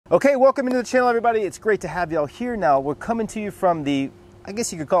Okay, welcome into the channel, everybody. It's great to have y'all here. Now, we're coming to you from the, I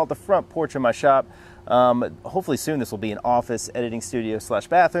guess you could call it the front porch of my shop. Hopefully soon this will be an office, editing studio /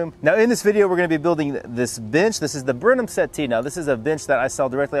 bathroom. Now, in this video, we're going to be building this bench. This is the Burnham Settee. Now, this is a bench that I sell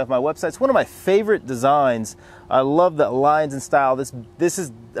directly off my website. It's one of my favorite designs. I love the lines and style. This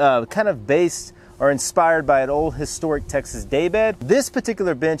is kind of based or inspired by an old historic Texas daybed. This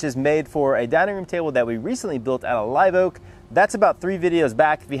particular bench is made for a dining room table that we recently built out of live oak. That's about 3 videos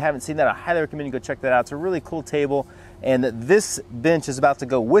back. If you haven't seen that, I highly recommend you go check that out. It's a really cool table, and this bench is about to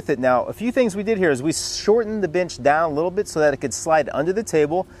go with it. Now, a few things we did here is we shortened the bench down a little bit so that it could slide under the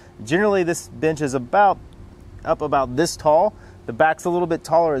table. Generally, this bench is about this tall. The back's a little bit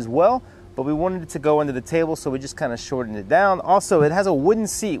taller as well, but we wanted it to go under the table, so we just kind of shortened it down. Also, it has a wooden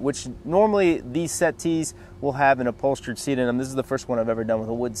seat, which normally these settees will have an upholstered seat in them. This is the first one I've ever done with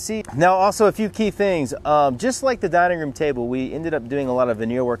a wood seat. Now, also a few key things. Just like the dining room table, we ended up doing a lot of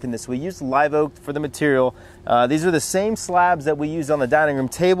veneer work in this. We used live oak for the material. These are the same slabs that we used on the dining room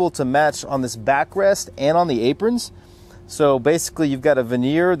table to match on this backrest and on the aprons. So basically, you've got a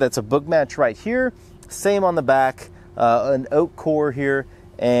veneer that's a book match right here, same on the back, an oak core here,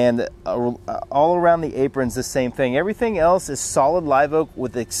 and all around the aprons the same thing. Everything else is solid live oak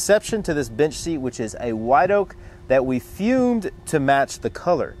with the exception to this bench seat, which is a white oak that we fumed to match the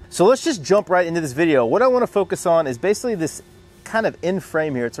color. So let's just jump right into this video. What I want to focus on is basically this kind of in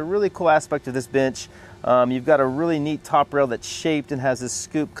frame here. It's a really cool aspect of this bench. You've got a really neat top rail that's shaped and has this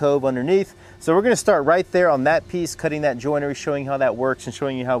scoop cove underneath. So we're going to start right there on that piece, cutting that joinery, showing how that works, and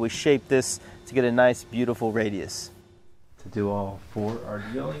showing you how we shape this to get a nice, beautiful radius. To do all 4, or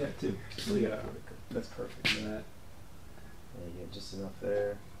you only got 2. Yeah, that's perfect for that. Yeah, you get just enough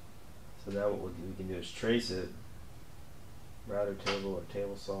there. So now what we can do is trace it, router table or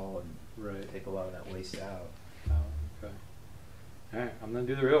table saw, and take a lot of that waste out. Oh, okay. All right, I'm gonna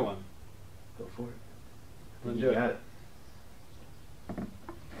do the real one. Go for it. I'm You gonna got it.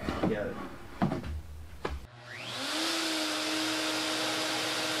 You got it.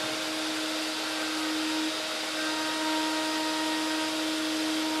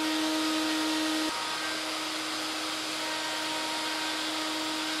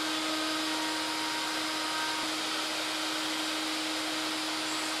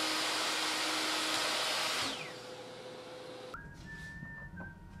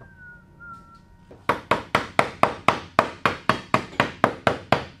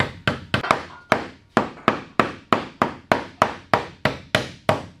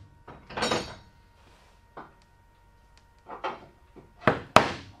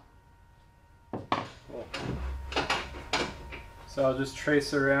 So I'll just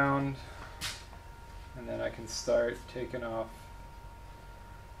trace around, and then I can start taking off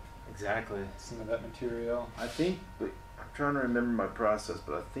Exactly. some of that material. I think, I'm trying to remember my process,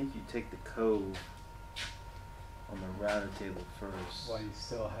 but I think you take the cove on the router table first. While you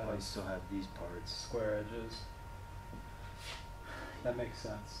still have these parts. square edges. That makes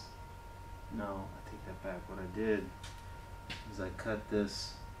sense. No, I take that back. What I did is I cut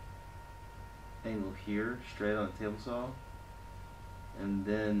this angle here straight on the table saw, and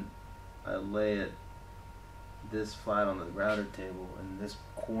then I lay it this flat on the router table and this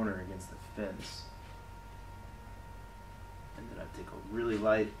corner against the fence. And then I take a really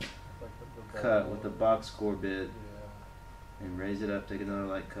light cut with the box core bit and raise it up, take another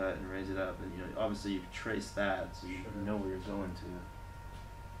light cut and raise it up, and obviously you've traced that so you know where you're going to.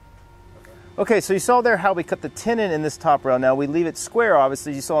 Okay, so you saw there how we cut the tenon in this top rail. Now we leave it square,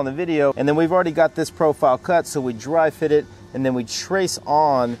 obviously, you saw in the video, and then we've already got this profile cut, so we dry fit it, and then we trace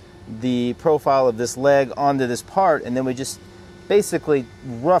on the profile of this leg onto this part, and then we just basically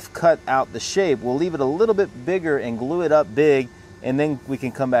rough cut out the shape. We'll leave it a little bit bigger and glue it up big, and then we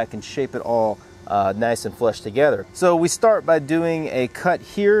can come back and shape it all nice and flush together. So we start by doing a cut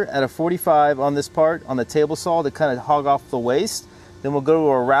here at a 45 on this part on the table saw to kind of hog off the waste. Then we'll go to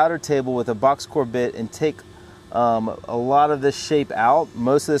a router table with a box core bit and take a lot of this shape out.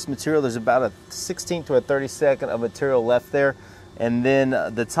 Most of this material, there's about a 16th to a 32nd of material left there. And then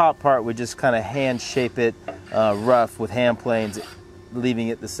the top part, we just kind of hand shape it rough with hand planes, leaving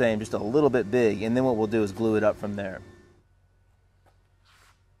it the same, just a little bit big. And then what we'll do is glue it up from there.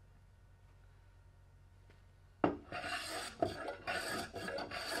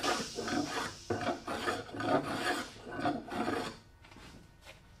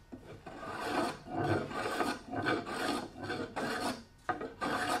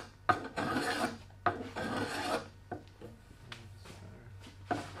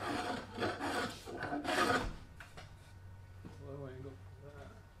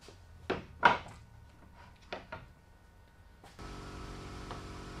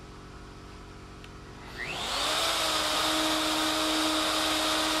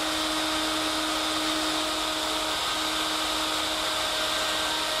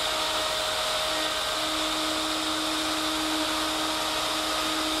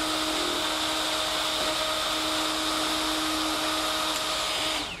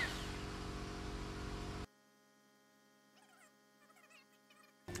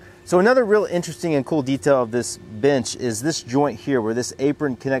 So another real interesting and cool detail of this bench is this joint here where this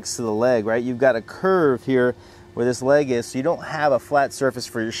apron connects to the leg, right? You've got a curve here where this leg is, so you don't have a flat surface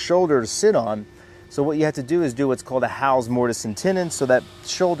for your shoulder to sit on. So what you have to do is do what's called a Howell's mortise and tenon, so that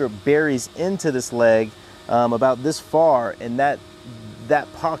shoulder buries into this leg about this far, and that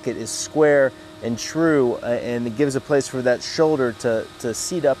pocket is square and true, and it gives a place for that shoulder to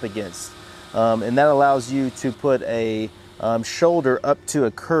seat up against. And that allows you to put a shoulder up to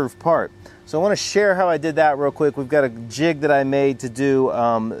a curved part. So I want to share how I did that real quick. We've got a jig that I made to do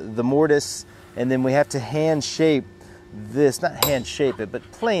the mortise, and then we have to hand shape this, not hand shape it, but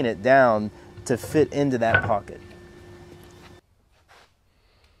plane it down to fit into that pocket.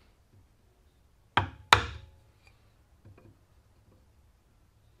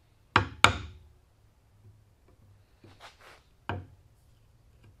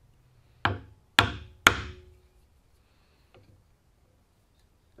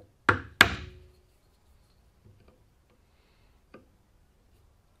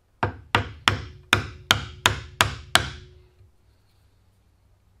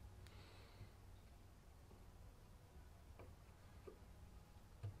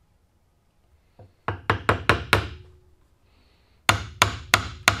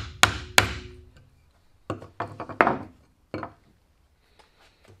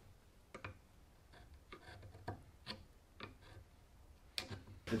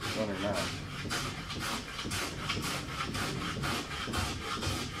 It's fun or not.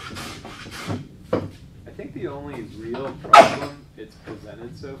 I think the only real problem it's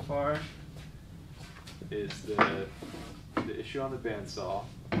presented so far is the issue on the bandsaw,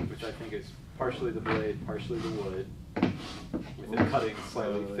 which I think is partially the blade, partially the wood, with it cutting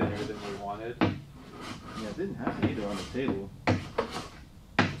slightly thinner than we wanted. Yeah, it didn't happen either on the table.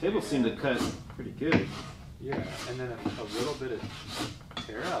 The table seemed to cut pretty good. Yeah, and then a little bit of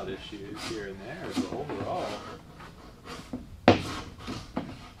tear out issues here and there, but overall, it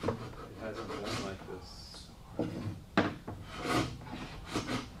hasn't been like this.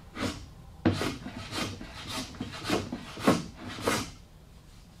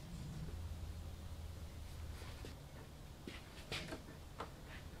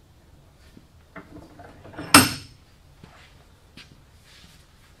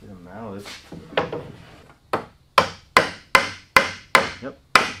 Get a mallet. Yep.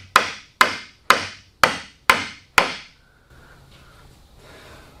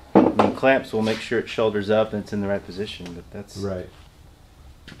 And clamps will make sure it shoulders up and it's in the right position, but that's Right.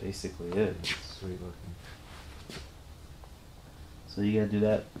 basically it. It's sweet looking. So you gotta do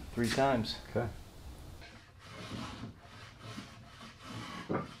that 3 times. Okay.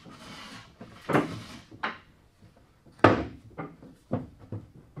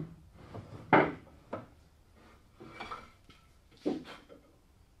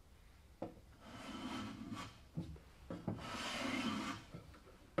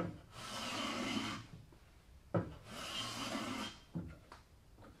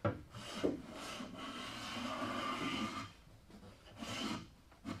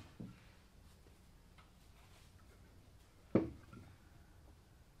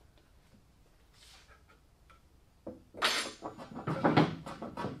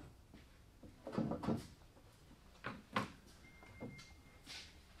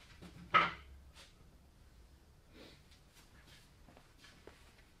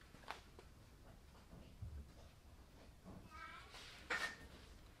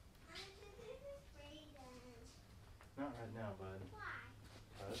 Not right now, bud.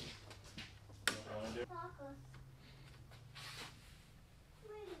 Bud? You don't wanna do it?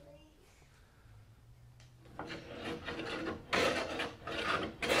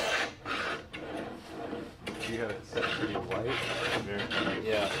 You got it set pretty white.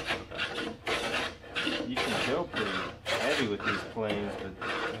 Yeah. You can go pretty heavy with these planes, but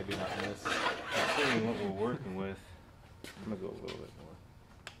Maybe not this. considering what we're working with, I'm gonna go a little bit more.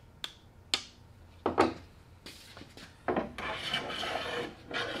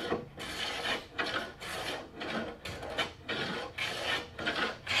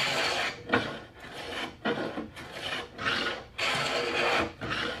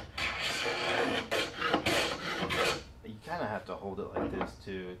 You kind of have to hold it like this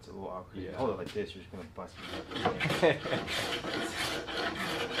too. It's a little awkward. You Yeah. hold it like this, you're just gonna bust it up.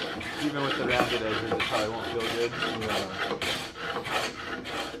 Even with the rounded edges, it probably won't feel good.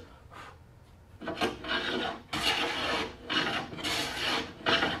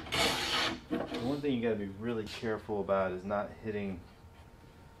 The one thing you gotta be really careful about is not hitting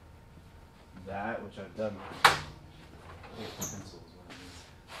that, which I've done. With pencils.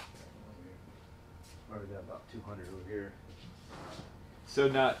 Already got about 200 over here. So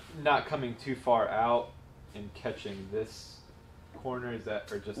not coming too far out and catching this corner, is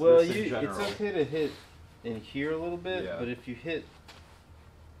that, or just this in general? It's okay to hit in here a little bit, Yeah. but if you hit,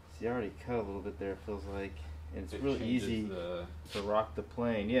 see, I already cut a little bit there, it feels like, and it's real easy to rock the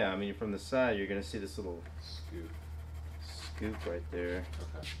plane. Yeah, I mean, from the side, you're going to see this little scoop right there.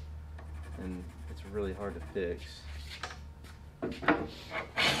 Okay. And it's really hard to fix.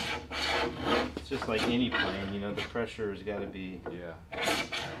 It's just like any plane, you know, the pressure has got to be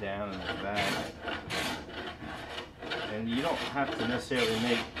down in the back. And you don't have to necessarily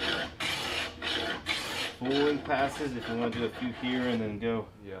make full passes if you want to do a few here and then go.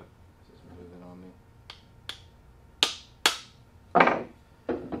 Yeah. Just move it on me.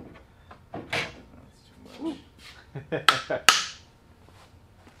 That's too much.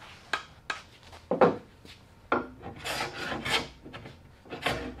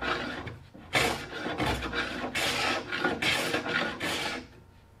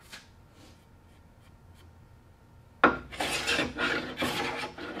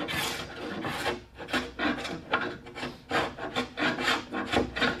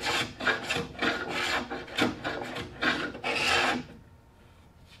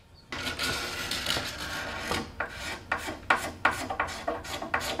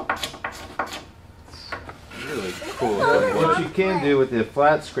 Really cool. What you can do with the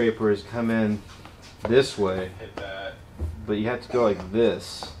flat scraper is come in this way, Hit that. but you have to go like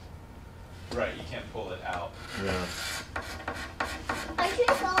this. Right, you can't pull it out. Yeah. I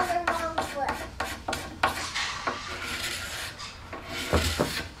just saw the wrong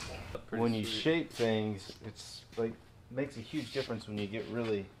foot. When you shape things, it's like makes a huge difference when you get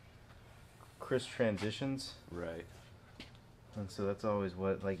really crisp transitions. Right. And so that's always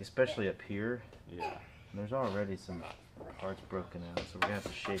what, like, especially up here. Yeah. There's already some parts broken out, so we're gonna have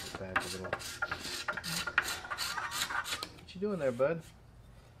to shape it back a little. What you doing there, bud?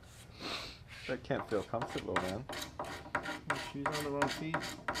 That can't feel comfortable, man. Your shoes on the wrong feet?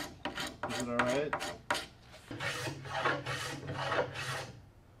 Is it alright?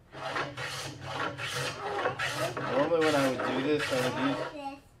 Normally when I would do this, I would use...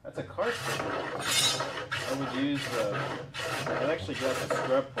 That's a car scraper. I would use I'd actually got the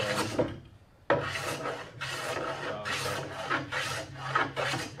scrub plane.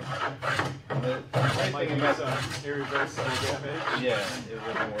 Might do some irreversible damage. Yeah, it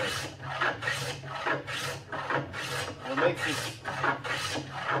wouldn't work. What makes this,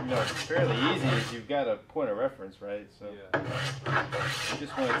 fairly easy is you've got a point of reference, right? So you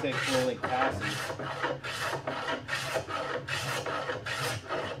just want to take full length passes.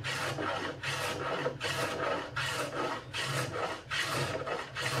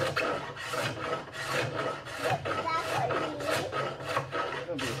 It's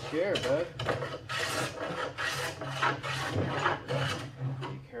gonna be a chair, bud.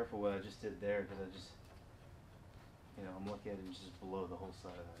 Be careful what I just did there, because I'm looking at it and just blow the whole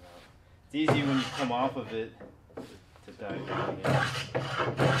side of that out. It's easy when you come off of it to dive down again.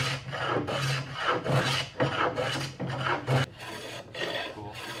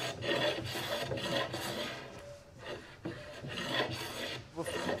 Cool.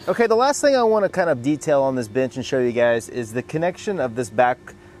 Okay, the last thing I want to kind of detail on this bench and show you guys is the connection of this back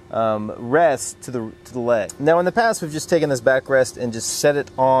rest to the leg. Now, in the past, we've just taken this backrest and just set it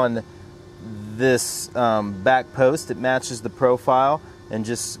on this back post. It matches the profile, and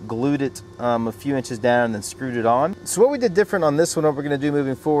just glued it a few inches down and then screwed it on. So what we did different on this one, what we're going to do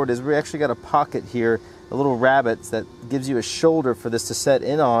moving forward, is we actually got a pocket here, a little rabbet that gives you a shoulder for this to set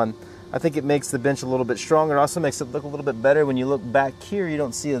in on. I think it makes the bench a little bit stronger. It also makes it look a little bit better. When you look back here, you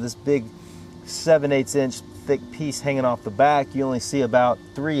don't see this big 7/8 inch thick piece hanging off the back. You only see about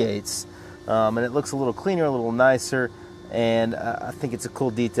 3/8, and it looks a little cleaner, a little nicer, and I think it's a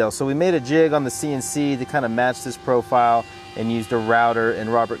cool detail. So we made a jig on the CNC to kind of match this profile and used a router,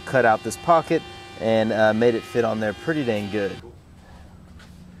 and Robert cut out this pocket and made it fit on there pretty dang good.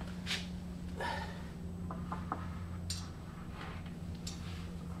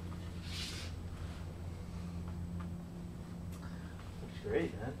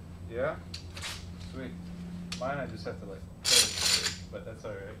 Great, man. Yeah? Sweet. Mine I just have to like pull it, but that's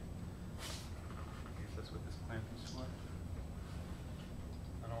alright. I guess that's what this clamp is for.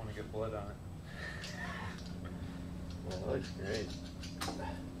 I don't want to get blood on it. Well, that looks great.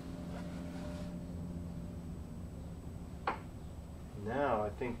 Now, I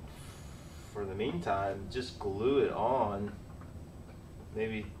think for the meantime, just glue it on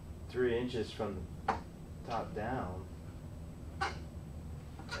maybe 3 inches from the top down.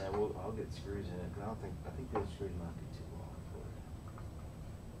 And I'll get screws in it, because I think those screws might be too long for it.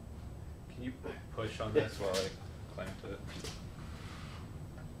 Can you push on this while I clamp it?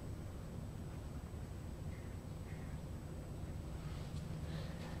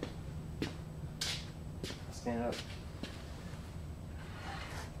 stand up.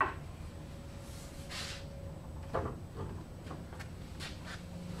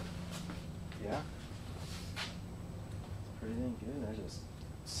 Yeah. Pretty dang good. There's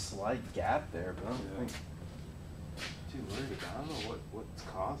a slight gap there, but I don't think too worried about. I don't know what's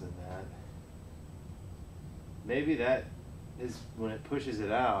causing that. Maybe that is when it pushes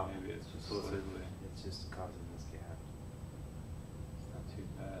it out. Maybe it's just it's just causing this gap. It's not too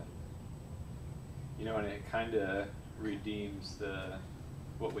bad. You know, and it kind of redeems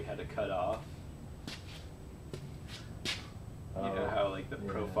what we had to cut off. You know how like the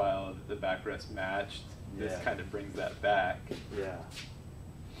profile of the backrest matched? This kind of brings that back. Yeah.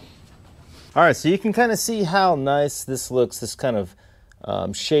 All right, so you can kind of see how nice this looks, this kind of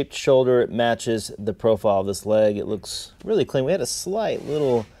shaped shoulder. It matches the profile of this leg. It looks really clean. We had a slight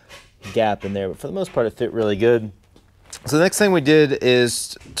little gap in there, but for the most part it fit really good. So the next thing we did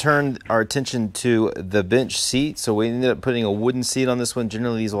is turn our attention to the bench seat. So we ended up putting a wooden seat on this one.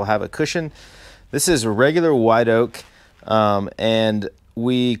 Generally these will have a cushion. This is regular white oak, and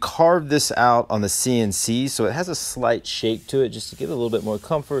we carved this out on the CNC, so it has a slight shape to it just to give it a little bit more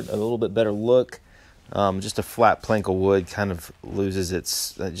comfort, a little bit better look. Just a flat plank of wood kind of loses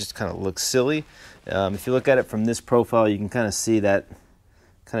its, it just kind of looks silly. If you look at it from this profile, you can kind of see that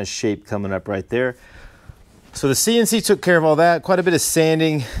kind of shape coming up right there. So the CNC took care of all that, quite a bit of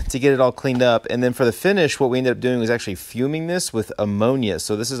sanding to get it all cleaned up. And then for the finish, what we ended up doing was actually fuming this with ammonia.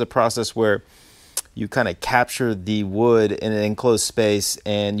 So this is a process where you kind of capture the wood in an enclosed space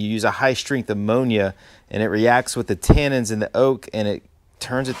and you use a high strength ammonia, and it reacts with the tannins in the oak and it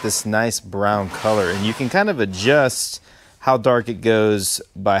turns it this nice brown color. And you can kind of adjust how dark it goes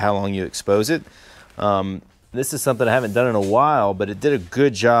by how long you expose it. This is something I haven't done in a while, but it did a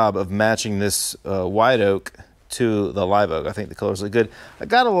good job of matching this white oak to the live oak. I think the colors look good. I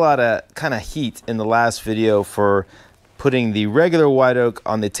got a lot of kind of heat in the last video for putting the regular white oak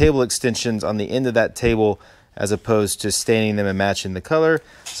on the table extensions on the end of that table as opposed to staining them and matching the color.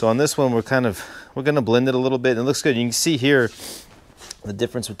 So on this one, we're going to blend it a little bit, and it looks good. You can see here the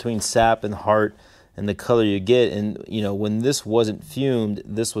difference between sap and heart and the color you get. And you know, when this wasn't fumed,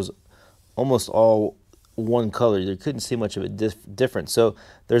 this was almost all one color. You couldn't see much of a difference. So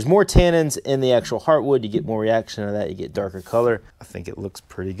there's more tannins in the actual heartwood. You get more reaction to that. You get darker color. I think it looks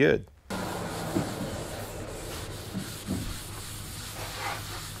pretty good.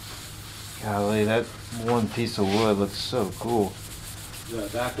 Golly, that one piece of wood looks so cool. Is that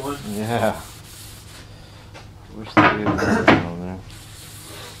a back one? Yeah. Wish they had that on there.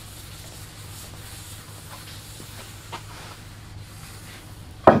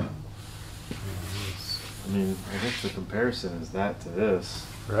 I mean, I guess the comparison is that to this.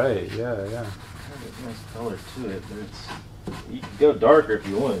 Right, yeah. Kind of nice color to it, but it's, you can go darker if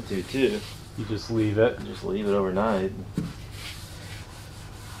you wanted to too. You just leave it. Just leave it overnight.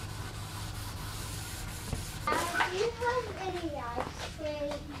 Do you have any ice cream?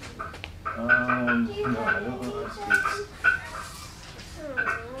 No, I don't know ice cream.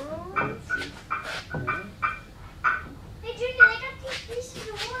 Let's see. Hey, Junior, I got these pieces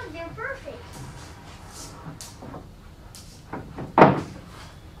of wood. They're perfect.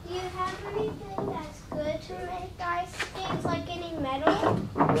 Do you have anything that's good to make ice creams, like any metal?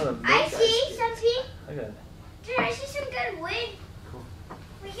 I see something. Okay. Dude, I see some good wood. Cool.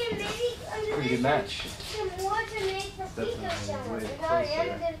 We can maybe Pretty good match. some more to make the Definitely pizza sound. way And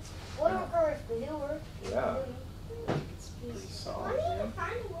closer. the woodworker is newer. Yeah. Pretty solid, I need man. to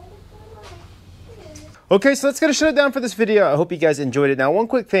find a way to put my shoes. Okay, so that's going to shut it down for this video. I hope you guys enjoyed it. Now, one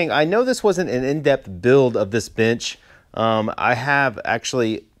quick thing. I know this wasn't an in-depth build of this bench. I have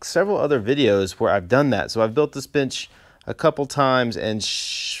actually several other videos where I've done that. So I've built this bench a couple times and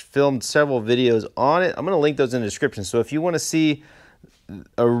filmed several videos on it. I'm going to link those in the description. So if you want to see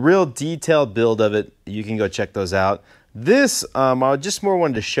a real detailed build of it, you can go check those out. This, I just more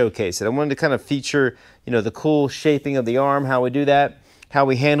wanted to showcase it. I wanted to kind of feature, you know, the cool shaping of the arm, how we do that, how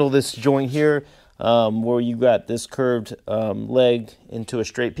we handle this joint here, where you got this curved leg into a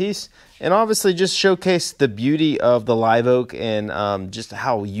straight piece, and obviously just showcase the beauty of the live oak and just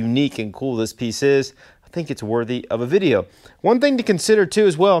how unique and cool this piece is. I think it's worthy of a video. One thing to consider too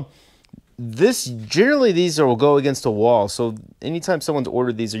as well, generally these will go against a wall. So anytime someone's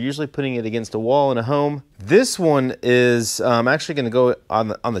ordered these, they're usually putting it against a wall in a home. This one is actually going to go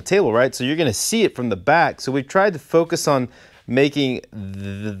on the table, right? So you're going to see it from the back. So we tried to focus on making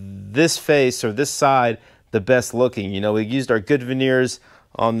this face or this side the best looking. You know, we used our good veneers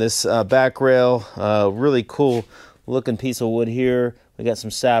on this back rail. Really cool looking piece of wood here. We got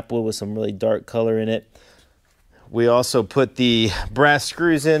some sapwood with some really dark color in it. We also put the brass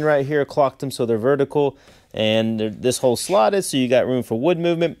screws in right here, clocked them so they're vertical. and this hole slotted, so you got room for wood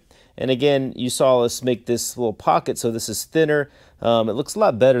movement. And again, you saw us make this little pocket, so this is thinner. It looks a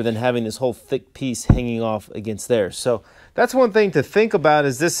lot better than having this whole thick piece hanging off against there. So that's one thing to think about,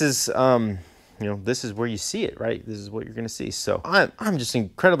 is this is, you know, this is where you see it, right? This is what you're gonna see. So I'm just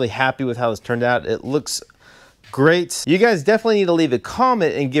incredibly happy with how this turned out. It looks great. You guys definitely need to leave a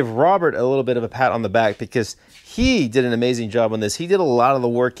comment and give Robert a little bit of a pat on the back, because he did an amazing job on this. He did a lot of the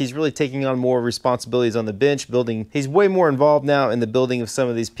work. He's really taking on more responsibilities on the bench, building. He's way more involved now in the building of some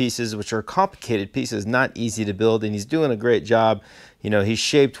of these pieces, which are complicated pieces, not easy to build, and he's doing a great job. You know, he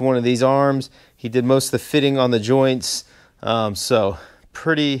shaped one of these arms. He did most of the fitting on the joints. So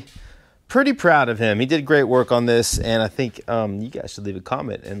pretty proud of him. He did great work on this, and I think you guys should leave a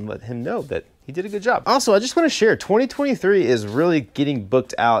comment and let him know that he did a good job. Also, I just want to share, 2023 is really getting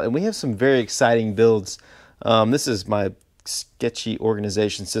booked out, and we have some very exciting builds. This is my sketchy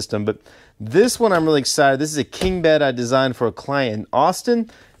organization system, but this one I'm really excited. This is a king bed I designed for a client in Austin.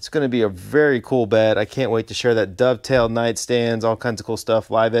 It's going to be a very cool bed. I can't wait to share that. Dovetail nightstands, all kinds of cool stuff,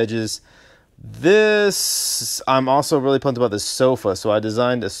 live edges. This, I'm also really pumped about this sofa. So I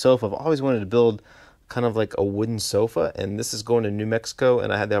designed a sofa. I've always wanted to build kind of like a wooden sofa, and this is going to New Mexico,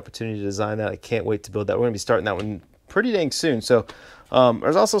 and I had the opportunity to design that. I can't wait to build that. We're going to be starting that one pretty dang soon. So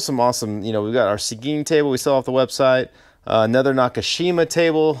there's also some awesome, you know, we've got our Seguin table we sell off the website, another Nakashima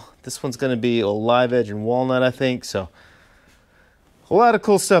table. This one's going to be a live edge and walnut, I think. So a lot of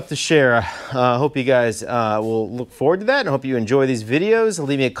cool stuff to share. I hope you guys will look forward to that, and I hope you enjoy these videos.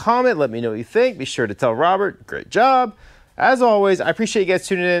 Leave me a comment. Let me know what you think. Be sure to tell Robert, great job. As always, I appreciate you guys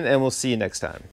tuning in, and we'll see you next time.